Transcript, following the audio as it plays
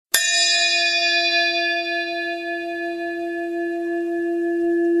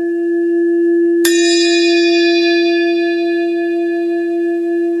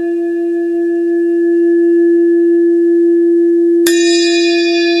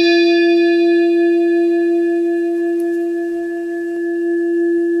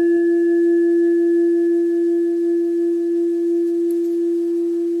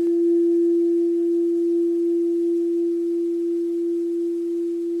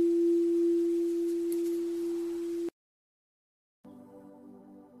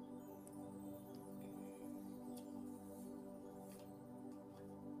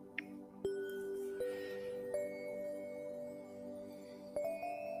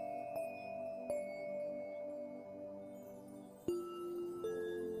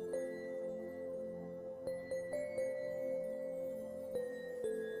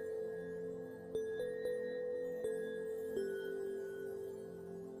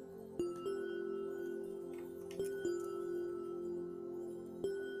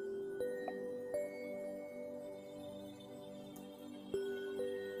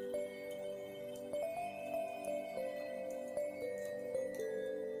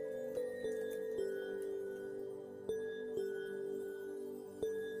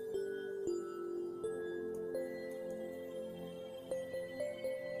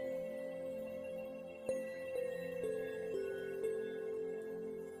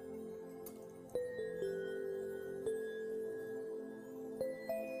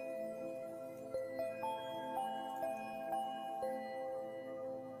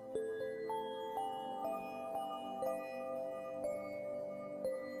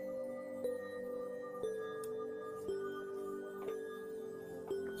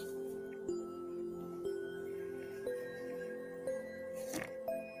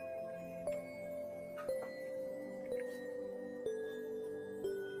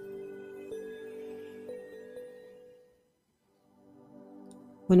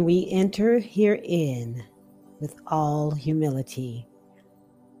When we enter herein with all humility,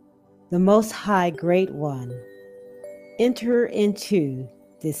 the Most High Great One, enter into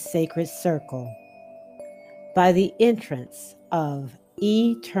this sacred circle by the entrance of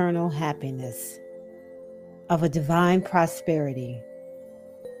eternal happiness, of a divine prosperity,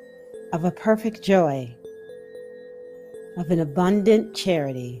 of a perfect joy, of an abundant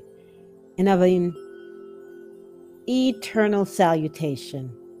charity, and of an eternal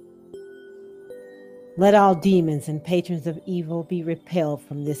salutation. Let all demons and patrons of evil be repelled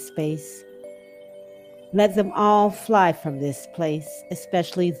from this space. Let them all fly from this place,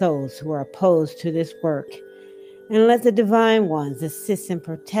 especially those who are opposed to this work. And let the divine ones assist and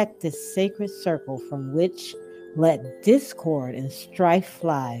protect this sacred circle from which let discord and strife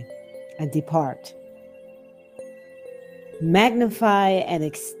fly and depart. Magnify and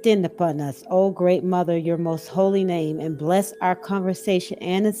extend upon us, O Great Mother, your most holy name, and bless our conversation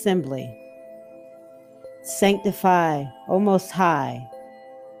and assembly. Sanctify, O Most High,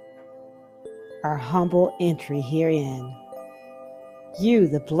 our humble entry herein. You,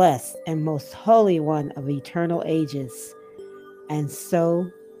 the blessed and most holy one of eternal ages. And so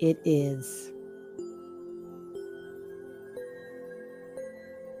it is.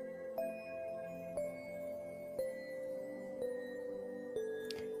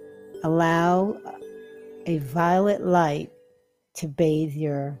 Allow a violet light to bathe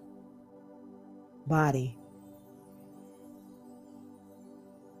your body.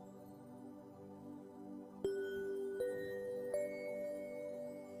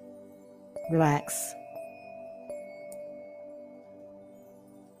 Relax.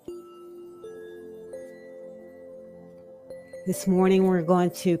 This morning we're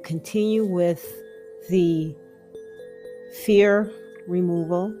going to continue with the fear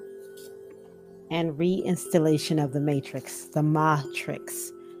removal and reinstallation of the matrix, the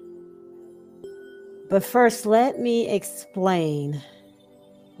matrix. But first, let me explain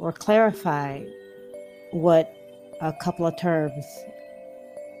or clarify what a couple of terms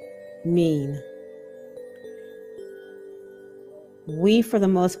mean. We, for the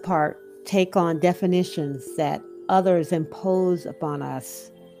most part, take on definitions that others impose upon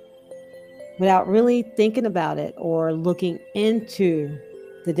us without really thinking about it or looking into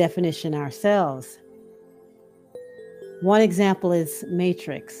the definition ourselves. One example is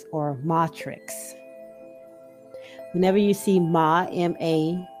matrix or matrix. Whenever you see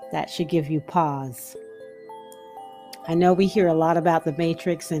M-A, that should give you pause. I know we hear a lot about the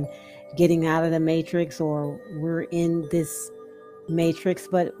matrix and getting out of the matrix, or we're in this matrix,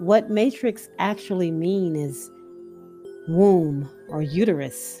 but what matrix actually mean is womb or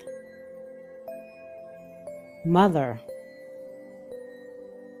uterus, mother.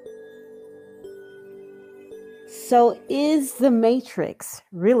 So is the matrix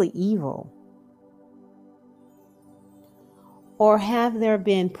really evil? Or have there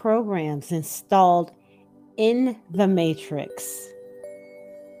been programs installed in the matrix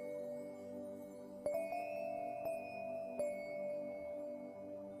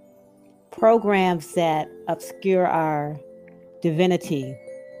programs that obscure our divinity,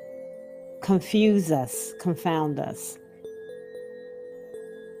 confuse us, confound us?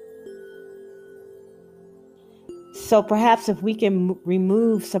 So perhaps if we can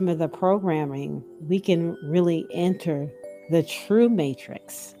remove some of the programming, we can really enter the true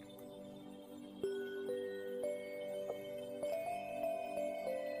matrix.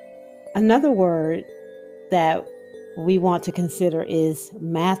 Another word that we want to consider is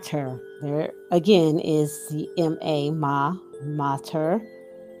matter. There again is the M-A, matter.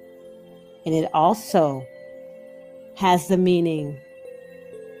 And it also has the meaning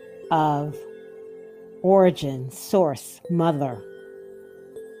of origin, source, mother.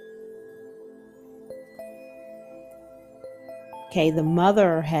 Okay, the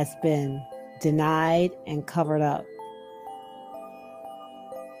mother has been denied and covered up.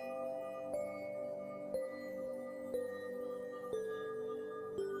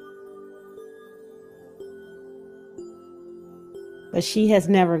 But she has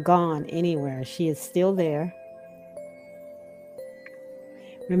never gone anywhere. She is still there.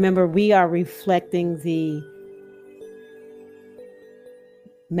 Remember, we are reflecting the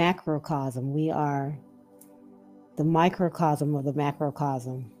macrocosm. We are the microcosm of the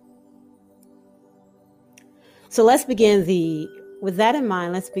macrocosm. So let's begin with that in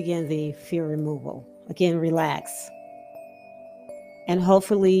mind, let's begin the fear removal. Again, relax. And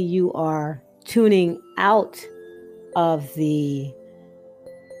hopefully you are tuning out of the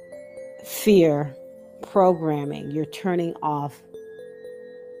fear programming. You're turning off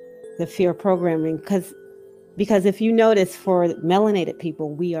the fear programming, because Because if you notice, for melanated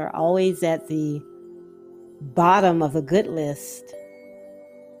people, we are always at the bottom of the good list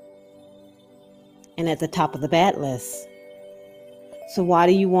and at the top of the bad list. So why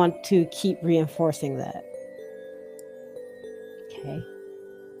do you want to keep reinforcing that? Okay.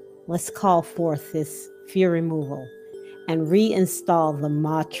 Let's call forth this fear removal and reinstall the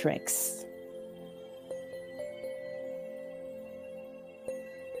matrix.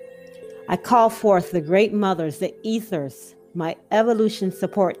 I call forth the great mothers, the ethers, my evolution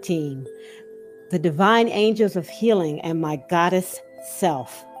support team, the divine angels of healing, and my goddess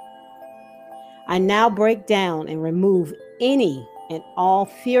self. I now break down and remove any and all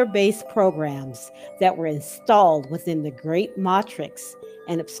fear-based programs that were installed within the great matrix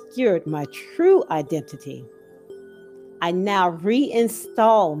and obscured my true identity. I now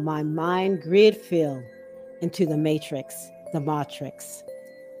reinstall my mind grid field into the matrix, the matrix.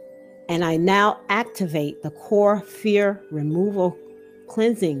 And I now activate the core fear removal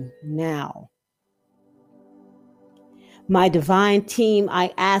cleansing now. My divine team,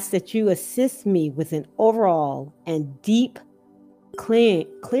 I ask that you assist me with an overall and deep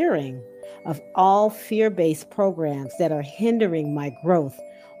clearing of all fear-based programs that are hindering my growth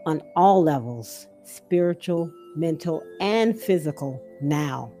on all levels, spiritual, mental, and physical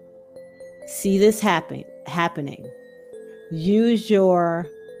now. See this happening. Use your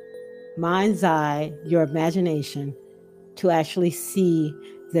mind's eye, your imagination, to actually see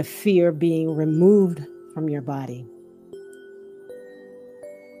the fear being removed from your body.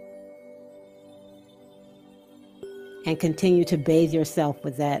 And continue to bathe yourself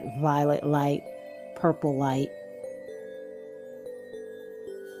with that violet light, purple light.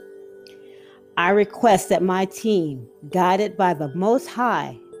 I request that my team, guided by the Most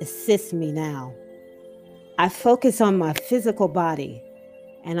High, assist me now. I focus on my physical body,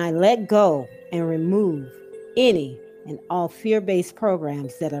 and I let go and remove any and all fear-based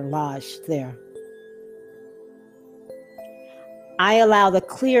programs that are lodged there. I allow the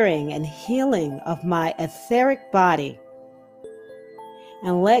clearing and healing of my etheric body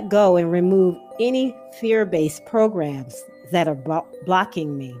and let go and remove any fear-based programs that are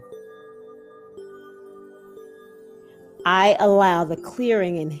blocking me. I allow the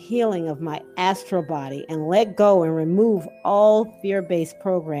clearing and healing of my astral body and let go and remove all fear-based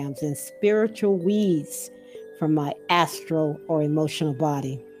programs and spiritual weeds from my astral or emotional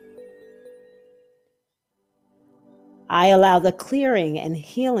body. I allow the clearing and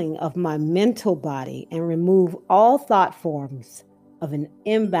healing of my mental body and remove all thought forms of an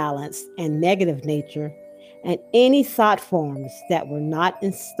imbalanced and negative nature and any thought forms that were not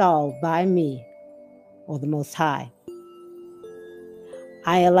installed by me or the Most High.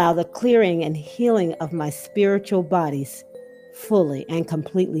 I allow the clearing and healing of my spiritual bodies fully and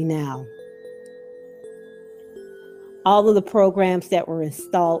completely now. All of the programs that were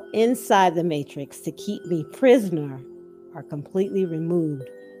installed inside the matrix to keep me prisoner are completely removed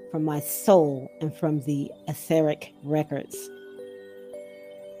from my soul and from the etheric records.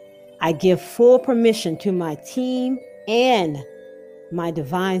 I give full permission to my team and my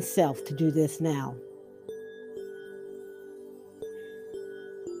divine self to do this now.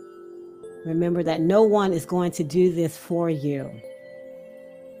 Remember that no one is going to do this for you.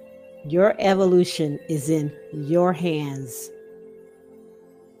 Your evolution is in your hands.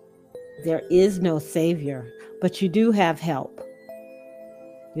 There is no savior, but you do have help.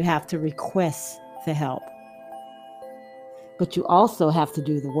 You have to request the help. But you also have to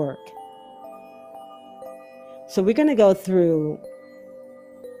do the work. So we're going to go through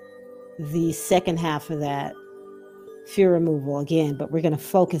the second half of that fear removal again, but we're going to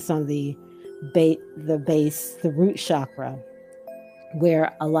focus on the base, the root chakra,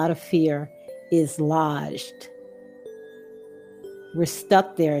 where a lot of fear is lodged. We're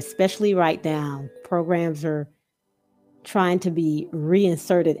stuck there, especially right now. Programs are trying to be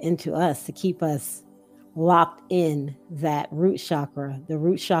reinserted into us to keep us locked in that root chakra. The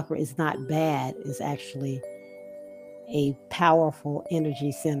root chakra is not bad. It's actually a powerful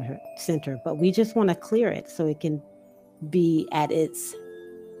energy center, but we just want to clear it so it can be at its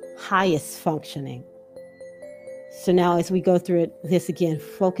highest functioning. So now as we go through this again,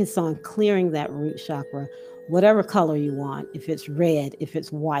 focus on clearing that root chakra, whatever color you want, if it's red, if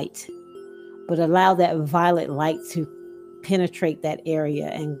it's white, but allow that violet light to penetrate that area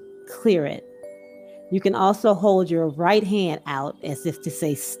and clear it. You can also hold your right hand out as if to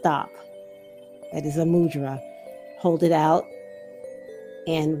say stop. That is a mudra. Hold it out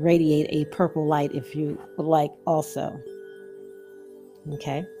and radiate a purple light if you would like also.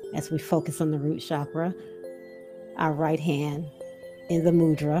 Okay, as we focus on the root chakra, our right hand in the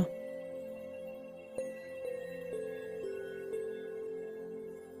mudra.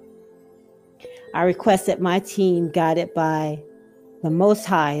 I request that my team, guided by the Most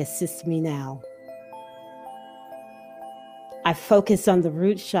High, assist me now. I focus on the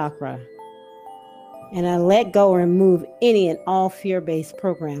root chakra, and I let go and remove any and all fear-based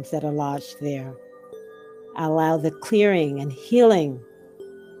programs that are lodged there. I allow the clearing and healing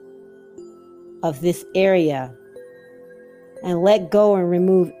of this area and let go and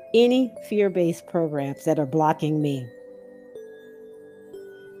remove any fear-based programs that are blocking me.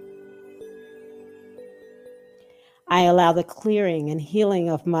 I allow the clearing and healing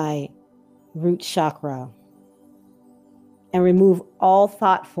of my root chakra and remove all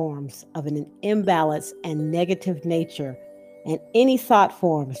thought forms of an imbalance and negative nature and any thought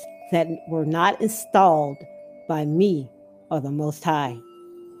forms that were not installed by me or the Most High.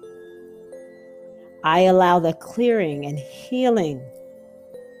 I allow the clearing and healing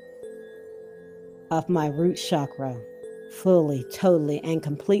of my root chakra fully, totally, and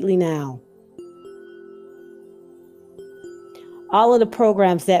completely now. All of the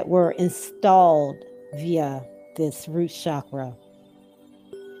programs that were installed via this root chakra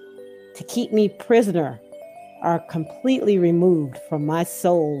to keep me prisoner are completely removed from my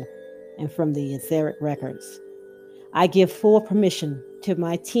soul and from the etheric records. I give full permission to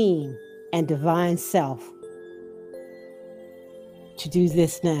my team and divine self to do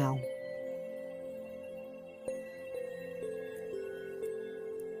this now.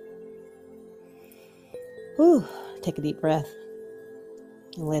 Whew. Take a deep breath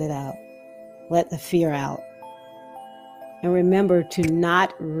and let it out. Let the fear out. And remember to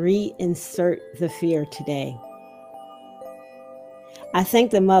not reinsert the fear today. I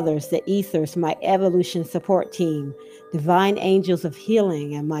thank the mothers, the ethers, my evolution support team, divine angels of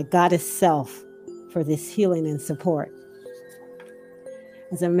healing, and my goddess self for this healing and support.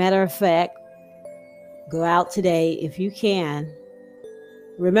 As a matter of fact, go out today if you can.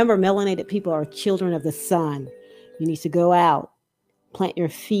 Remember, melanated people are children of the sun. You need to go out, plant your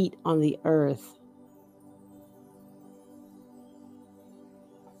feet on the earth.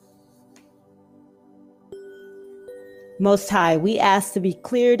 Most High, we ask to be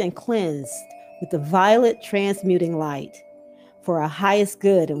cleared and cleansed with the violet transmuting light for our highest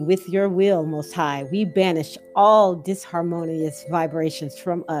good, and with your will, Most High, we banish all disharmonious vibrations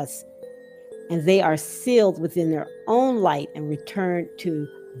from us, and they are sealed within their own light and returned to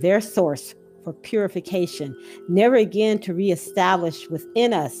their source for purification, never again to reestablish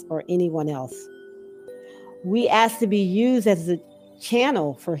within us or anyone else. We ask to be used as a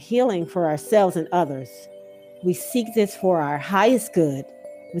channel for healing for ourselves and others. We seek this for our highest good,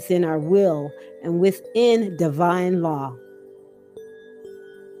 within our will and within divine law.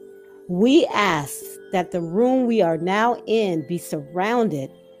 We ask that the room we are now in be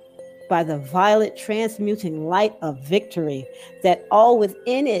surrounded by the violet transmuting light of victory, that all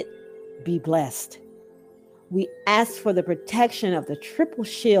within it be blessed. We ask for the protection of the triple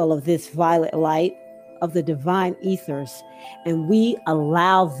shield of this violet light of the divine ethers, and we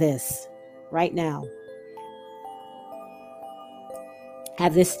allow this right now.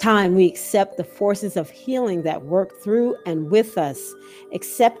 At this time, we accept the forces of healing that work through and with us,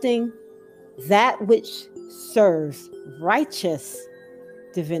 accepting that which serves righteous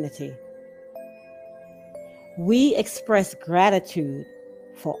divinity. We express gratitude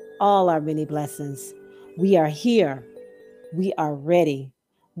for all our many blessings. We are here. We are ready.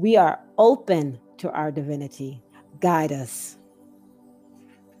 We are open to our divinity. Guide us.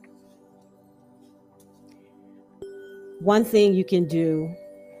 One thing you can do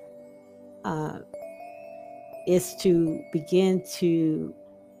is to begin to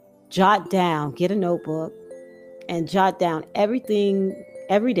jot down, get a notebook, and jot down everything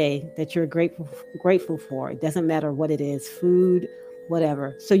every day that you're grateful for. It doesn't matter what it is, food,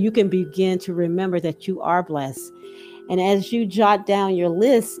 whatever. So you can begin to remember that you are blessed. And as you jot down your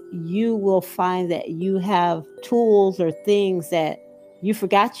list, you will find that you have tools or things that you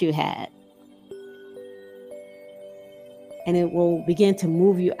forgot you had. And it will begin to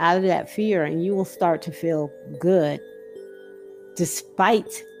move you out of that fear, and you will start to feel good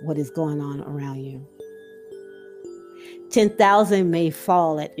despite what is going on around you. 10,000 may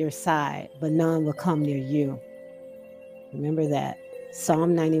fall at your side, but none will come near you. Remember that.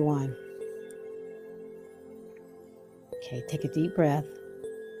 Psalm 91. Okay, take a deep breath.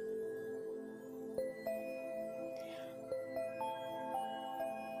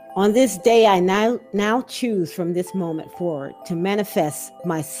 On this day, I now choose from this moment forward to manifest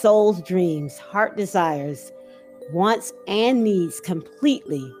my soul's dreams, heart desires, wants, and needs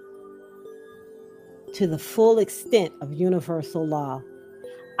completely to the full extent of universal law.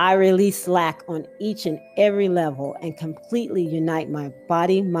 I release lack on each and every level and completely unite my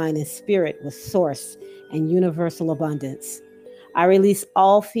body, mind, and spirit with source and universal abundance. I release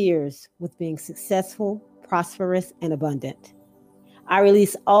all fears with being successful, prosperous, and abundant. I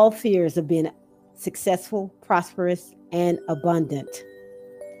release all fears of being successful, prosperous, and abundant.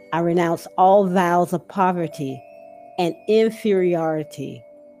 I renounce all vows of poverty and inferiority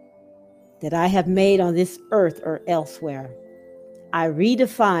that I have made on this earth or elsewhere. I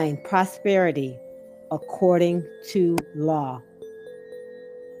redefine prosperity according to law.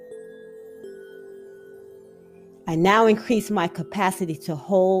 I now increase my capacity to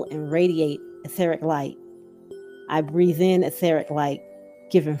hold and radiate etheric light. I breathe in etheric light,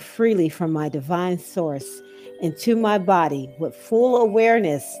 given freely from my divine source into my body with full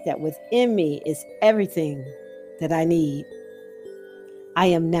awareness that within me is everything that I need. I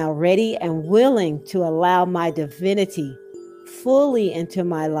am now ready and willing to allow my divinity fully into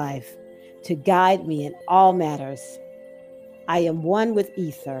my life to guide me in all matters. I am one with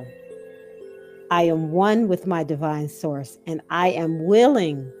ether. I am one with my divine source, and I am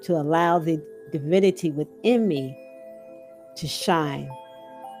willing to allow the divinity within me to shine.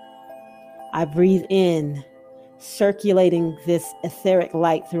 I breathe in, circulating this etheric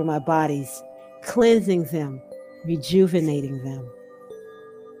light through my bodies, cleansing them, rejuvenating them.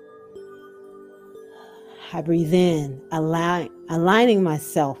 I breathe in, aligning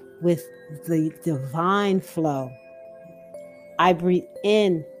myself with the divine flow. I breathe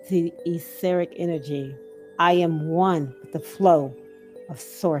in the etheric energy. I am one with the flow of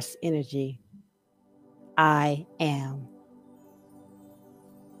source energy. I am.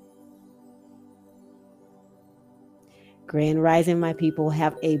 Grand Rising, my people,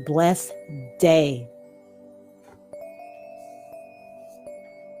 have a blessed day.